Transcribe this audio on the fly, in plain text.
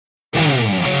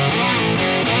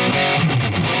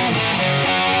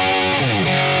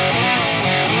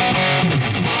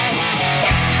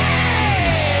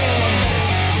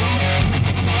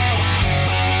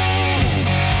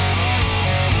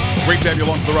have you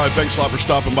along for the ride. Thanks a lot for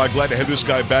stopping by. Glad to have this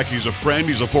guy back. He's a friend.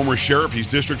 He's a former sheriff. He's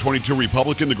District 22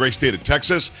 Republican, the great state of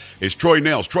Texas. It's Troy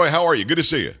Nails. Troy, how are you? Good to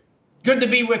see you. Good to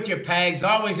be with you, Pags.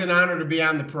 Always an honor to be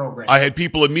on the program. I had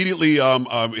people immediately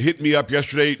hit me up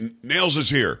yesterday. Nails is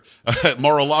here at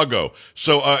Mar-a-Lago.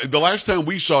 So the last time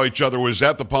we saw each other was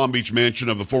at the Palm Beach mansion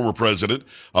of the former president,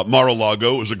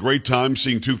 Mar-a-Lago. It was a great time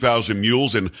seeing 2,000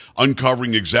 mules and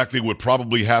uncovering exactly what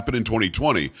probably happened in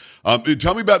 2020.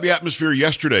 Tell me about the atmosphere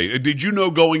yesterday. Did you know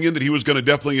going in that he was going to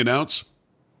definitely announce?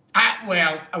 I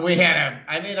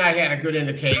had a good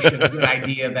indication, a good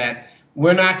idea that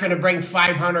we're not going to bring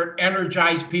 500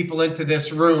 energized people into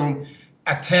this room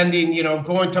attending,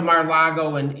 going to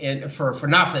Mar-a-Lago and for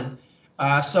nothing.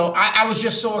 So I was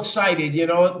just so excited.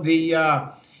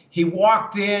 He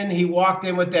walked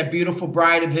in with that beautiful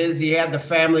bride of his. He had the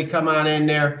family come on in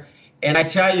there. And I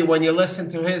tell you, when you listen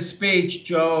to his speech,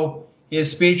 Joe, his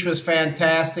speech was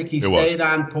fantastic. He stayed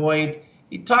on point.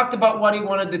 He talked about what he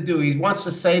wanted to do. He wants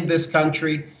to save this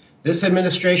country. This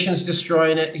administration's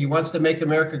destroying it. He wants to make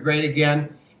America great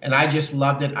again. And I just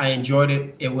loved it. I enjoyed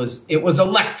it. It was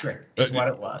electric, is what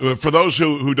it was. For those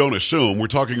who don't assume, we're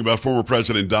talking about former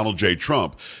President Donald J.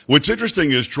 Trump. What's interesting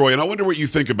is, Troy, and I wonder what you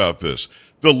think about this.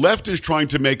 The left is trying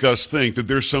to make us think that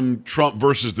there's some Trump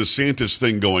versus DeSantis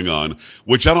thing going on,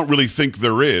 which I don't really think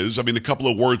there is. I mean, a couple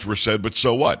of words were said, but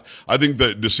so what? I think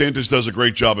that DeSantis does a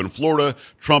great job in Florida.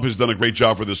 Trump has done a great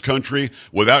job for this country.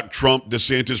 Without Trump,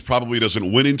 DeSantis probably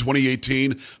doesn't win in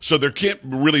 2018. So there can't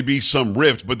really be some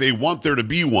rift, but they want there to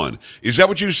be one. Is that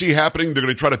what you see happening? They're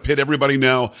going to try to pit everybody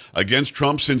now against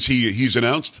Trump since he's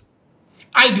announced?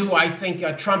 I do. I think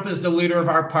Trump is the leader of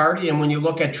our party. And when you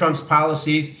look at Trump's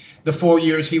policies, the 4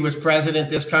 years he was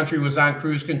president, this country was on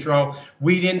cruise control.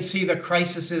 We didn't see the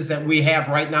crises that we have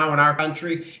right now in our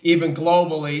country, even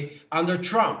globally, under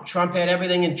Trump. Trump had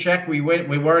everything in check. We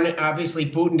weren't,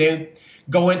 obviously, Putin didn't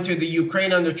go into the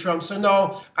Ukraine under Trump. So,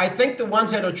 no, I think the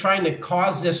ones that are trying to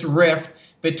cause this rift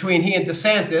between he and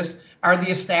DeSantis are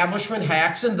the establishment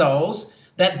hacks and those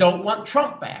that don't want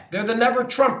Trump back. They're the never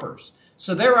Trumpers.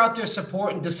 So they're out there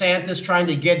supporting DeSantis, trying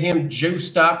to get him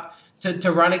juiced up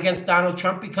to run against Donald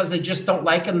Trump because they just don't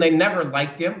like him. They never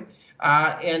liked him.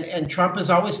 And Trump has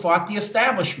always fought the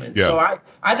establishment. Yeah. So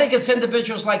I think it's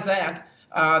individuals like that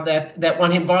that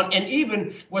want him gone. And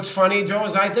even what's funny, Joe,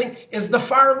 is the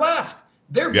far left.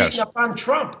 They're beating up on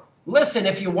Trump. Listen,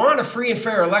 if you want a free and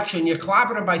fair election, you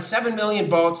clobbered him by 7 million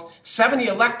votes, 70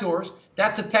 electors.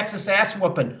 That's a Texas ass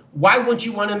whooping. Why wouldn't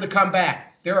you want him to come back?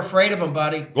 They're afraid of him,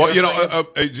 buddy. Well,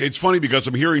 it's funny because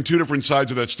I'm hearing two different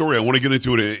sides of that story. I want to get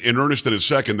into it in earnest in a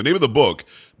second. The name of the book,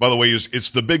 by the way,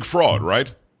 it's The Big Fraud,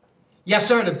 right? Yes,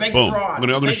 sir, The Big Fraud. I'm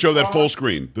going to show that full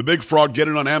screen. The Big Fraud, get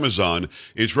it on Amazon.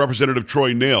 It's Representative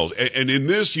Troy Nails. And in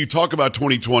this, you talk about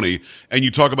 2020, and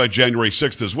you talk about January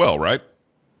 6th as well, right?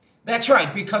 That's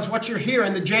right, because what you're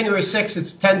hearing, the January 6th,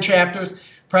 it's 10 chapters.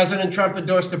 President Trump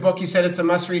endorsed the book. He said it's a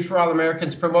must-read for all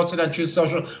Americans, promotes it on Truth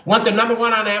Social. Went the number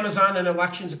one on Amazon in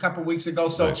elections a couple of weeks ago,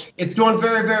 so nice. It's doing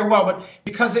very, very well. But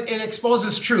because it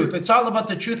exposes truth. It's all about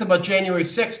the truth about January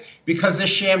 6th because this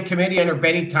sham committee under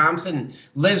Benny Thompson,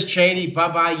 Liz Cheney,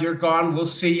 bye-bye, you're gone, we'll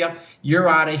see you, you're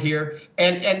out of here.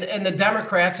 And the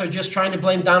Democrats are just trying to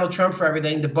blame Donald Trump for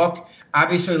everything. The book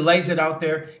obviously lays it out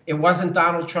there. It wasn't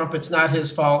Donald Trump. It's not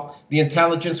his fault. The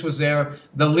intelligence was there.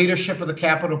 The leadership of the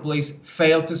Capitol Police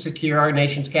failed to secure our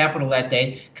nation's capital that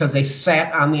day because they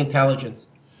sat on the intelligence.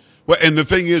 Well, and the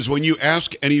thing is, when you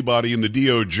ask anybody in the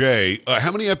DOJ,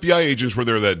 how many FBI agents were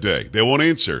there that day? They won't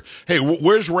answer. Hey,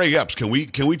 where's Ray Epps? Can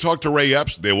we talk to Ray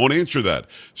Epps? They won't answer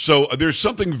that. So there's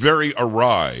something very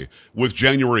awry with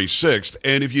January 6th.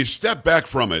 And if you step back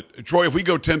from it, Troy, if we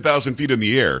go 10,000 feet in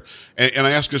the air and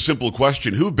I ask a simple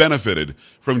question, who benefited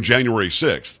from January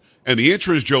 6th? And the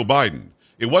answer is Joe Biden.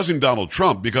 It wasn't Donald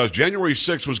Trump because January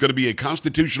 6th was going to be a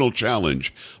constitutional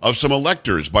challenge of some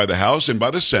electors by the House and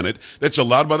by the Senate that's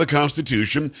allowed by the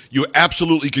Constitution. You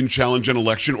absolutely can challenge an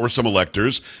election or some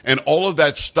electors, and all of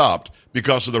that stopped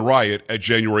because of the riot at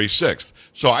January 6th.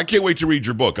 So I can't wait to read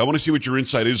your book. I want to see what your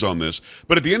insight is on this.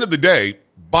 But at the end of the day,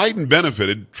 Biden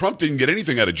benefited. Trump didn't get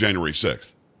anything out of January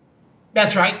 6th.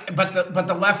 That's right. But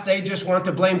the left, they just want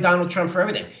to blame Donald Trump for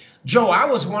everything. Joe, I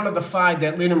was one of the 5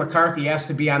 that Leader McCarthy asked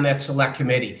to be on that select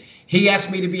committee. He asked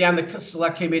me to be on the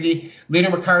select committee. Leader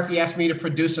McCarthy asked me to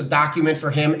produce a document for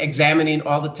him examining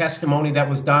all the testimony that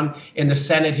was done in the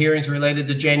Senate hearings related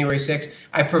to January 6th.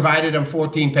 I provided him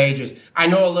 14 pages. I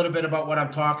know a little bit about what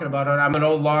I'm talking about. I'm an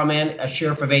old lawman, a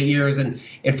sheriff of 8 years in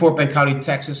Fort Bend County,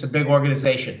 Texas, a big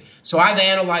organization. So I've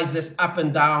analyzed this up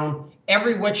and down.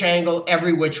 every which angle,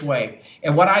 every which way.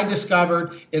 And what I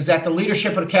discovered is that the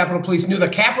leadership of the Capitol Police knew the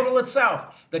Capitol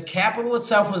itself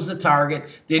was the target.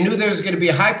 They knew there was going to be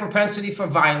a high propensity for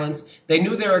violence. They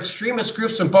knew there were extremist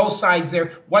groups on both sides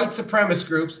there, white supremacist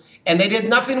groups, and they did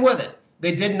nothing with it.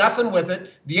 They did nothing with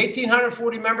it. The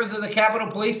 1,840 members of the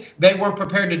Capitol Police, they weren't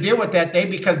prepared to deal with that day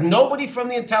because nobody from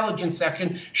the intelligence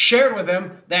section shared with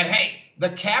them that, hey, the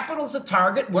Capitol's a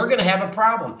target. We're going to have a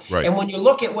problem. Right. And when you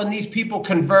look at when these people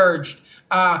converged,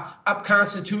 up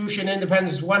Constitution,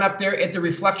 Independence, went up there at the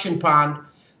reflection pond,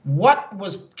 what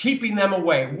was keeping them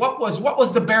away? What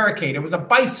was the barricade? It was a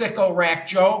bicycle rack,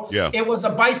 Joe. Yeah. It was a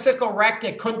bicycle rack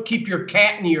that couldn't keep your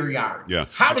cat in your yard. Yeah.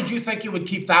 How did you think you would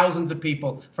keep thousands of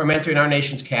people from entering our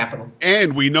nation's capital?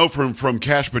 And we know from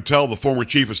Kash Patel, the former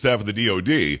chief of staff of the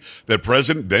DOD,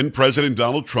 that then President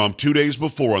Donald Trump, 2 days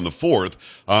before on the 4th,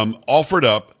 offered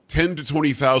up 10 to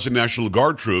 20,000 National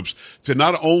Guard troops to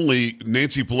not only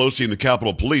Nancy Pelosi and the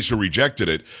Capitol Police, who rejected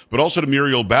it, but also to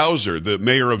Muriel Bowser, the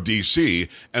mayor of D.C.,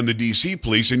 and the D.C.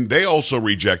 Police, and they also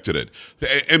rejected it.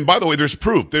 And by the way, there's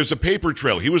proof. There's a paper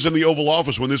trail. He was in the Oval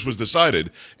Office when this was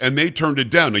decided, and they turned it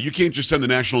down. Now, you can't just send the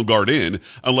National Guard in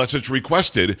unless it's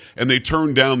requested, and they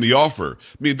turned down the offer.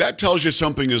 I mean, that tells you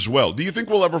something as well. Do you think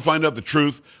we'll ever find out the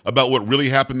truth about what really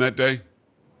happened that day?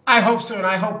 I hope so, and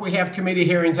I hope we have committee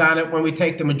hearings on it when we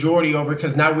take the majority over,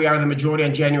 because now we are the majority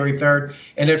on January 3rd,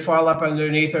 and it fall up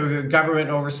underneath the government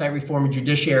oversight reform and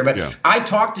judiciary. But yeah. I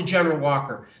talked to General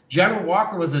Walker. General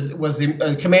Walker was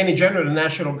the commanding general of the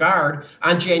National Guard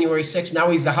on January 6th. Now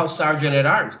he's the House Sergeant at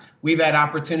Arms. We've had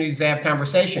opportunities to have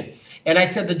conversation. And I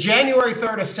said the January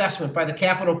 3rd assessment by the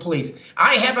Capitol Police,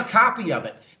 I have a copy of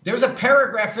it. There's a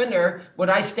paragraph in there, what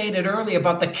I stated earlier,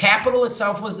 about the Capitol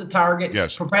itself was the target,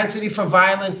 yes. Propensity for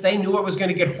violence. They knew it was going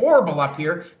to get horrible up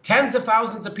here. Tens of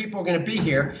thousands of people are going to be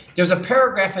here. There's a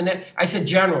paragraph in it. I said,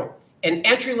 General, an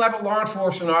entry-level law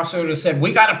enforcement officer would have said,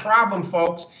 we got a problem,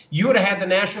 folks. You would have had the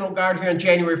National Guard here on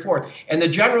January 4th. And the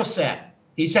general said,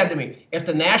 he said to me, if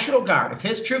the National Guard, if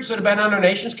his troops would have been on our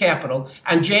nation's capital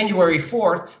on January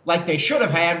 4th, like they should have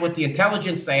had with the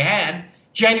intelligence they had,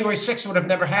 January 6th would have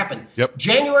never happened. Yep.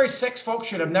 January 6th, folks,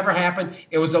 should have never happened.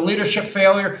 It was a leadership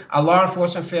failure, a law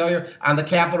enforcement failure on the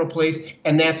Capitol Police,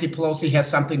 and Nancy Pelosi has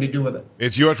something to do with it.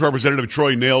 It's U.S. Representative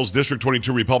Troy Nails, District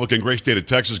 22 Republican, great state of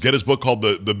Texas. Get his book called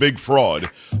The Big Fraud.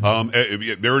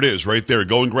 There it is, right there.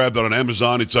 Go and grab that on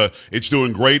Amazon. It's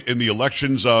doing great in the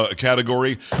elections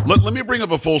category. Let me bring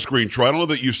up a full screen, Troy. I don't know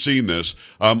that you've seen this.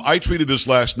 I tweeted this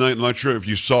last night. I'm not sure if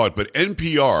you saw it, but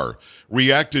NPR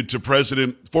reacted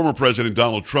to former President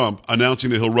Donald Trump announcing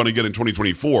that he'll run again in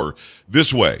 2024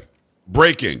 this way.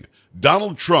 Breaking.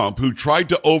 Donald Trump, who tried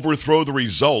to overthrow the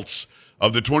results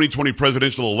of the 2020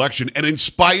 presidential election and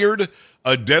inspired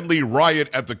a deadly riot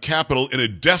at the Capitol in a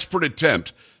desperate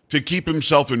attempt to keep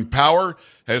himself in power,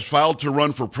 has filed to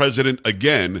run for president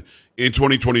again in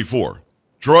 2024.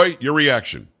 Troy, your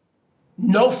reaction?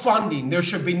 No funding. There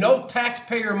should be no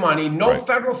taxpayer money, no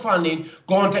federal funding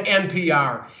going to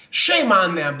NPR. Shame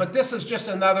on them, but this is just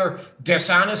another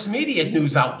dishonest media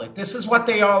news outlet. This is what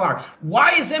they all are.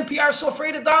 Why is NPR so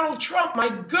afraid of Donald Trump? My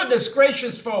goodness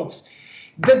gracious, folks.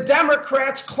 The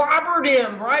Democrats clobbered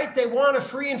him, right? They want a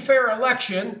free and fair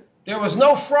election. There was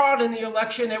no fraud in the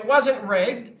election. It wasn't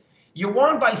rigged. You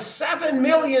won by 7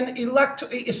 million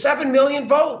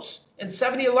votes and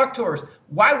 70 electors.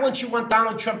 Why wouldn't you want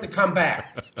Donald Trump to come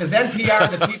back? Because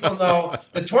NPR, the people know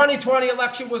the 2020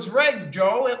 election was rigged,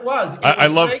 Joe. It was. I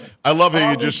love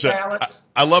how you just said.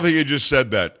 I love how you just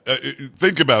said that.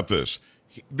 Think about this.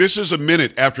 This is a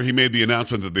minute after he made the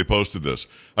announcement that they posted this.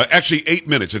 Actually, 8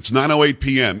 minutes. It's 9:08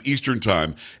 p.m. Eastern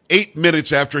Time. 8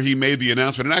 minutes after he made the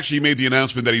announcement. And actually, he made the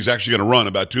announcement that he's actually going to run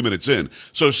about 2 minutes in.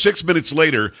 So 6 minutes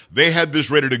later, they had this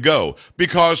ready to go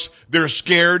because they're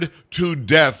scared to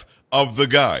death of the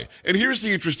guy. And here's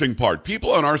the interesting part.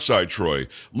 People on our side, Troy,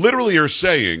 literally are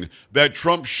saying that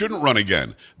Trump shouldn't run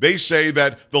again. They say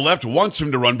that the left wants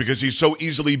him to run because he's so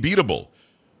easily beatable.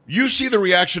 You see the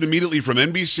reaction immediately from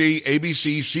NBC,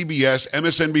 ABC, CBS,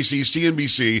 MSNBC,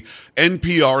 CNBC,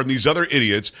 NPR, and these other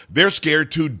idiots. They're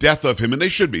scared to death of him, and they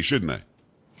should be, shouldn't they?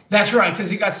 That's right, because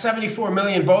he got 74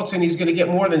 million votes, and he's going to get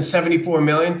more than 74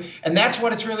 million. And that's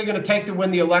what it's really going to take to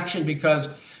win the election, because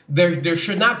there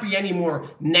should not be any more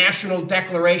national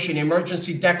declaration,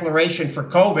 emergency declaration for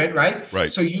COVID, right?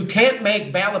 Right. So you can't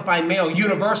make ballot by mail,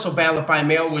 universal ballot by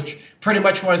mail, which pretty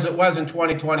much was in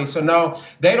 2020. So no,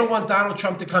 they don't want Donald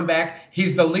Trump to come back.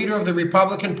 He's the leader of the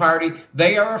Republican Party.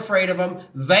 They are afraid of him.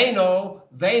 They know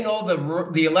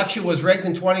the election was rigged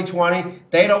in 2020.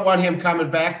 They don't want him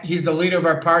coming back. He's the leader of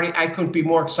our party. I couldn't be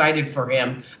more excited for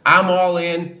him. I'm all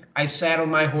in. I saddled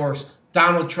my horse.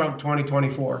 Donald Trump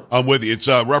 2024. I'm with you. It's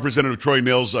Representative Troy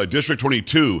Nehls, District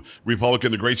 22,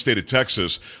 Republican, the great state of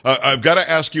Texas. I've got to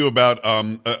ask you about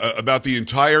the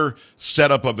entire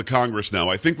setup of the Congress now.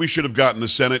 I think we should have gotten the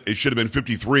Senate. It should have been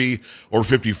 53 or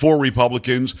 54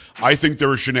 Republicans. I think there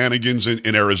are shenanigans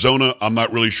in Arizona. I'm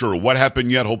not really sure what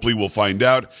happened yet. Hopefully we'll find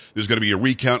out. There's going to be a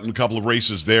recount in a couple of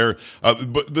races there.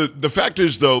 But the fact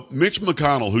is, though, Mitch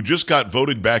McConnell, who just got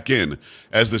voted back in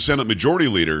as the Senate Majority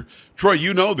Leader, Troy,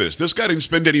 you know this. This guy didn't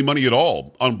spend any money at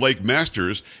all on Blake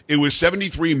Masters. It was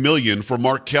 $73 million for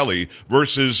Mark Kelly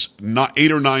versus not $8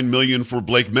 or $9 million for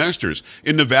Blake Masters.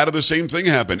 In Nevada, the same thing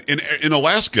happened. In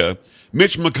Alaska,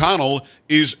 Mitch McConnell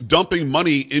is dumping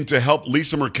money in to help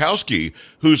Lisa Murkowski,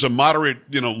 who's a moderate,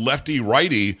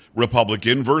 lefty-righty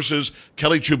Republican, versus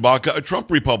Kelly Chewbacca, a Trump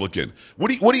Republican.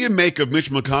 What do you make of Mitch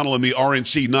McConnell and the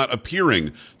RNC not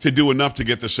appearing to do enough to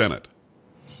get the Senate?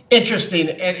 Interesting.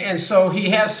 And so he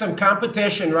has some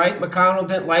competition, right? McConnell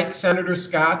didn't like Senator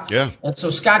Scott. Yeah. And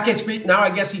so Scott gets beat. Now I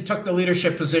guess he took the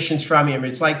leadership positions from him.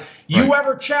 It's like, you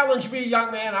ever challenge me,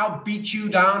 young man, I'll beat you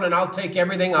down and I'll take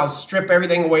everything. I'll strip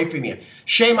everything away from you.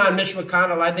 Shame on Mitch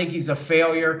McConnell. I think he's a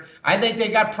failure. I think they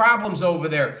got problems over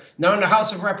there. Now in the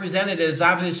House of Representatives,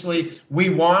 obviously we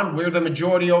won. We're the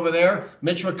majority over there.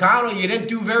 Mitch McConnell, you didn't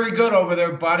do very good over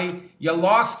there, buddy. You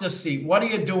lost a seat. What are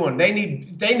you doing? They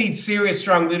need serious,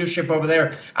 strong leadership over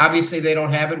there. Obviously, they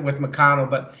don't have it with McConnell,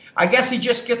 but I guess he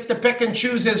just gets to pick and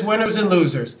choose his winners and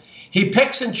losers. He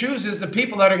picks and chooses the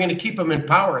people that are going to keep him in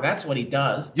power. That's what he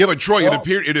does. Yeah, but Troy,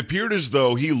 it appeared as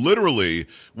though he literally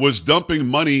was dumping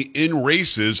money in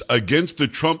races against the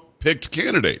Trump-picked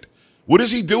candidate. What is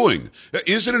he doing?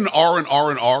 Is it an R and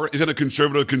R and R? Is it a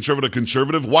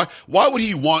conservative? Why would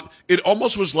he want? It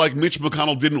almost was like Mitch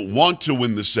McConnell didn't want to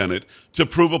win the Senate to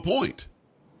prove a point.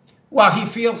 Well, he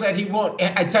feels that he won't.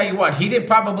 I tell you what, he didn't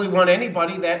probably want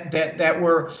anybody that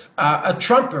were a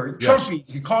Trumper. Trumpies.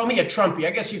 Yes. You call me a Trumpy.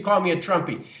 I guess you call me a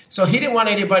Trumpy. So he didn't want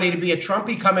anybody to be a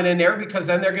Trumpy coming in there, because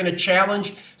then they're going to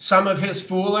challenge some of his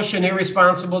foolish and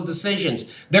irresponsible decisions.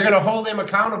 They're going to hold him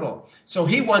accountable. So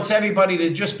he wants everybody to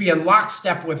just be in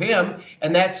lockstep with him,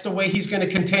 and that's the way he's going to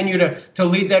continue to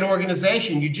lead that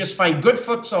organization. You just find good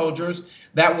foot soldiers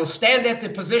that will stand at the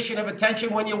position of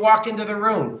attention when you walk into the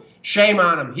room. Shame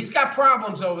on him. He's got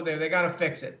problems over there. They got to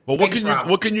fix it. Well, what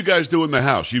can you guys do in the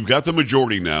House? You've got the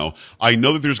majority now. I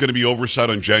know that there's going to be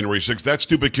oversight on January 6th. That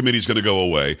stupid committee is going to go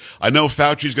away. I know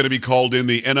Fauci's going to be called in.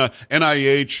 The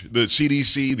NIH, the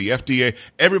CDC, the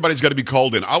FDA, everybody's got to be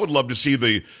called in. I would love to see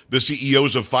the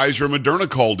CEOs of Pfizer and Moderna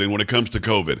called in when it comes to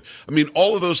COVID. I mean,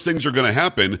 all of those things are going to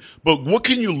happen, but what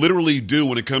can you literally do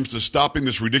when it comes to stopping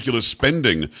this ridiculous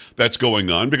spending that's going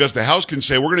on? Because the House can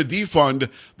say, we're going to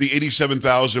defund the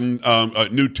 87,000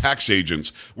 new tax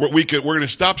agents. We're going to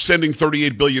stop sending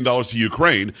 $38 billion to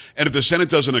Ukraine, and if the Senate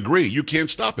doesn't agree, you can't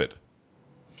stop it.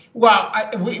 Well,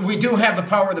 we do have the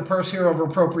power of the purse here over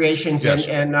appropriations, yes.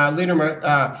 and Leader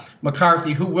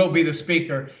McCarthy, who will be the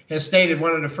Speaker, has stated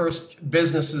one of the first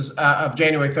businesses of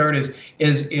January 3rd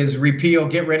is repeal,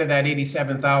 get rid of that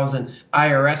 87,000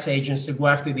 IRS agents to go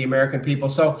after the American people.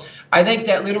 So I think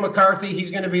that Leader McCarthy,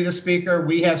 he's going to be the Speaker.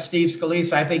 We have Steve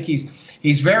Scalise. I think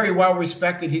he's very well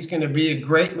respected. He's going to be a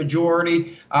great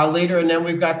majority leader. And then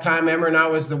we've got Tom Emmer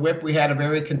now as the whip. We had a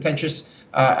very contentious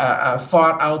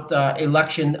fought out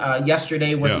election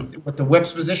yesterday with the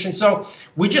whip's position. So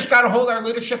we just got to hold our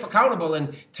leadership accountable.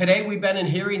 And today we've been in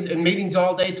hearings and meetings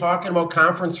all day talking about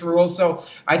conference rules. So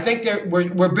I think that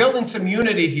we're building some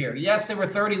unity here. Yes, there were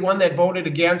 31 that voted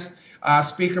against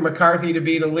Speaker McCarthy to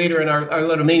be the leader in our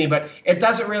little meeting, but it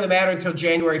doesn't really matter until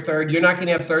January 3rd. You're not going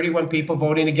to have 31 people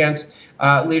voting against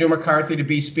Leader McCarthy to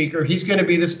be Speaker. He's going to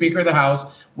be the Speaker of the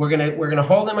House. We're going to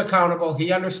hold him accountable.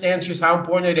 He understands just how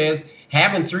important it is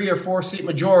having 3 or 4 seat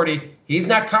majority. He's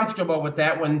not comfortable with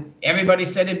that when everybody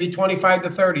said it'd be 25 to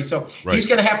 30. So He's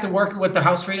going to have to work with the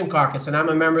House Freedom Caucus, and I'm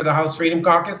a member of the House Freedom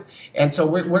Caucus, and so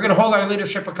we're going to hold our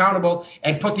leadership accountable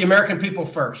and put the American people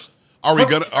first. Are we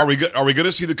going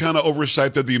to see the kind of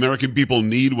oversight that the American people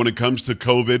need when it comes to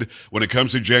COVID, when it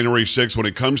comes to January 6th, when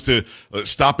it comes to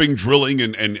stopping drilling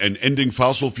and ending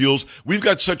fossil fuels? We've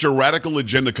got such a radical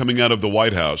agenda coming out of the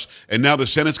White House, and now the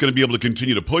Senate's going to be able to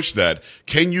continue to push that.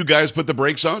 Can you guys put the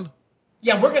brakes on?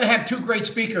 Yeah, we're going to have 2 great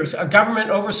speakers. Government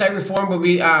oversight reform will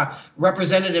be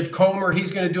Representative Comer.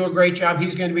 He's going to do a great job.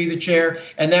 He's going to be the chair.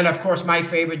 And then, of course, my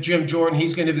favorite, Jim Jordan.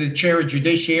 He's going to be the chair of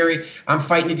Judiciary. I'm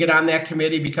fighting to get on that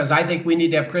committee because I think we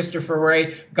need to have Christopher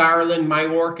Wray, Garland,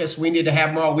 Mayorkas. We need to have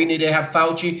them all. We need to have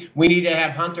Fauci. We need to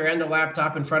have Hunter and the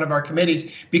laptop in front of our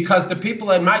committees because the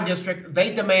people in my district,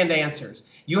 they demand answers.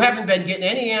 You haven't been getting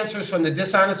any answers from the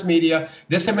dishonest media.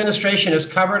 This administration has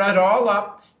covered it all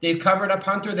up. They covered up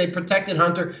Hunter. They protected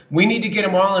Hunter. We need to get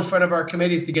them all in front of our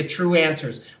committees to get true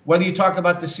answers. Whether you talk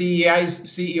about the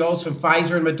CEOs from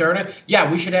Pfizer and Moderna,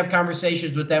 yeah, we should have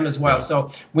conversations with them as well.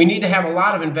 So we need to have a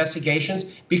lot of investigations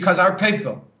because our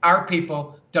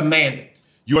people demand it.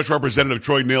 U.S. Representative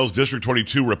Troy Nehls, District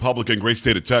 22, Republican, great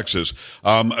state of Texas.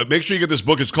 Make sure you get this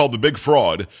book. It's called The Big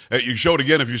Fraud. You show it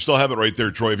again if you still have it right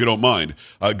there, Troy, if you don't mind.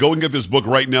 Go and get this book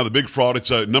right now, The Big Fraud. It's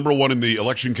number one in the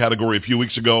election category a few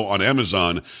weeks ago on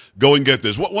Amazon. Go and get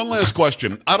this. One last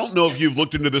question. I don't know if you've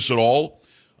looked into this at all,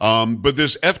 but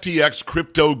this FTX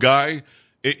crypto guy,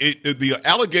 the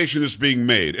allegation that's being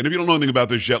made, and if you don't know anything about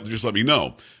this yet, just let me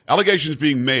know. Allegations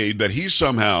being made that he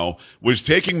somehow was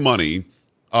taking money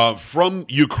from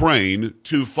Ukraine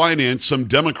to finance some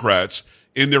Democrats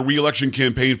in their re-election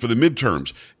campaign for the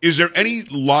midterms. Is there any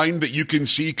line that you can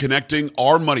see connecting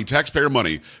our money, taxpayer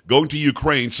money, going to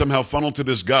Ukraine, somehow funneled to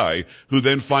this guy who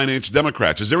then financed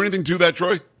Democrats? Is there anything to that,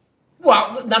 Troy?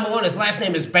 Well, number one, his last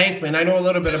name is Bankman. I know a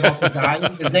little bit about the guy.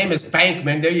 His name is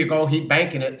Bankman. There you go. He's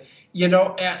banking it. You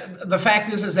know, the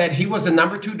fact is that he was the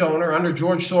number 2 donor under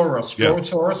George Soros. George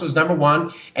Soros was number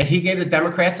 1, and he gave the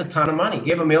Democrats a ton of money,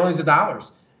 gave them millions of dollars.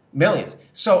 Millions.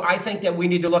 So I think that we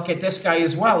need to look at this guy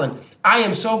as well. And I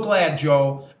am so glad,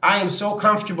 Joe, I am so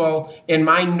comfortable in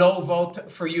my no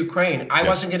vote for Ukraine. I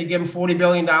wasn't going to give him $40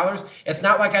 billion. It's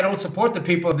not like I don't support the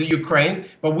people of the Ukraine,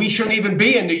 but we shouldn't even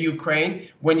be in the Ukraine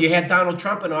when you had Donald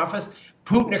Trump in office.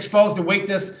 Putin exposed the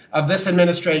weakness of this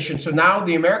administration. So now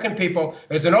the American people,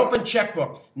 there's an open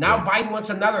checkbook. Now Biden wants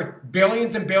another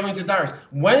billions and billions of dollars.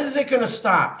 When is it going to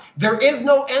stop? There is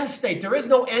no end state. There is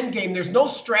no end game. There's no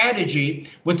strategy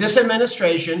with this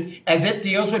administration as it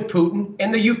deals with Putin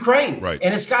and the Ukraine. Right.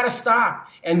 And it's got to stop.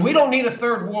 And we don't need a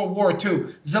third World War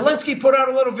II. Zelensky put out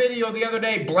a little video the other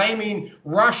day blaming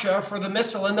Russia for the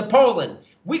missile into Poland.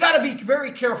 We got to be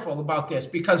very careful about this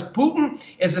because Putin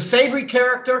is a savory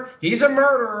character. He's a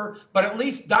murderer, but at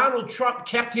least Donald Trump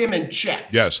kept him in check.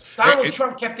 Yes. Donald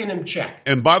Trump kept him in check.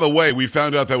 And by the way, we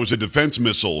found out that was a defense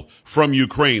missile from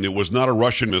Ukraine. It was not a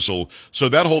Russian missile. So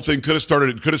that whole thing could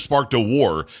have sparked a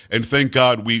war. And thank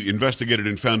God we investigated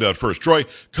and found out first. Troy,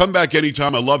 come back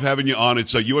anytime. I love having you on.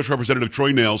 It's U.S. Representative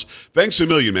Troy Nehls. Thanks a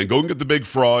million, man. Go and get The Big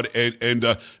Fraud. And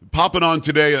popping on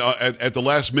today at the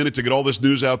last minute to get all this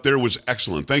news out there was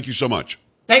excellent. Thank you so much.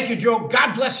 Thank you, Joe.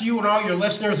 God bless you and all your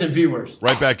listeners and viewers.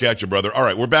 Right back at you, brother. All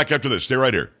right, we're back after this. Stay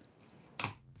right here.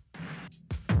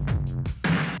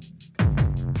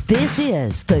 This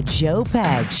is the Joe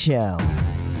Pags Show.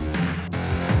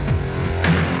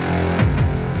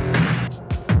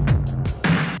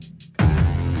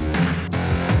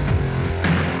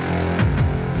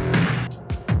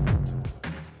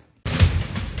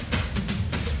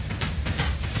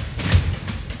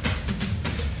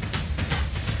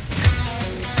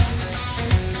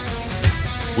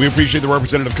 We appreciate the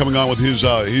representative coming on with his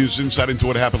insight into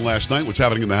what happened last night, what's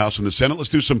happening in the House and the Senate.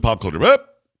 Let's do some pop culture.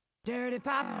 Dirty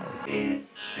pop.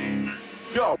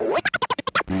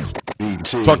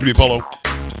 Talk to me, Polo.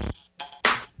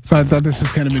 So I thought this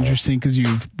was kind of interesting because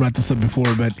you've brought this up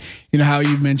before, but you know how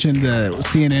you mentioned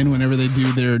CNN, whenever they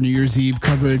do their New Year's Eve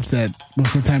coverage, that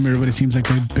most of the time everybody seems like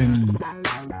they've been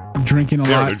drinking a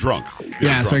lot. They're drunk.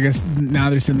 Yeah, so I guess now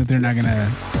they're saying that they're not going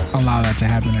to allow that to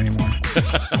happen anymore.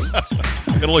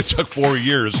 It only took 4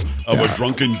 years of a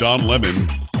drunken Don Lemon.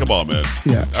 Come on, man.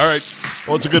 Yeah. All right.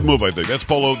 Well, it's a good move, I think. That's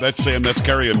Polo. That's Sam. That's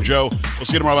Carrie. I'm Joe. We'll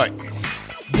see you tomorrow. Bye.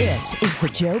 This is the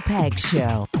Joe Pags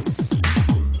Show.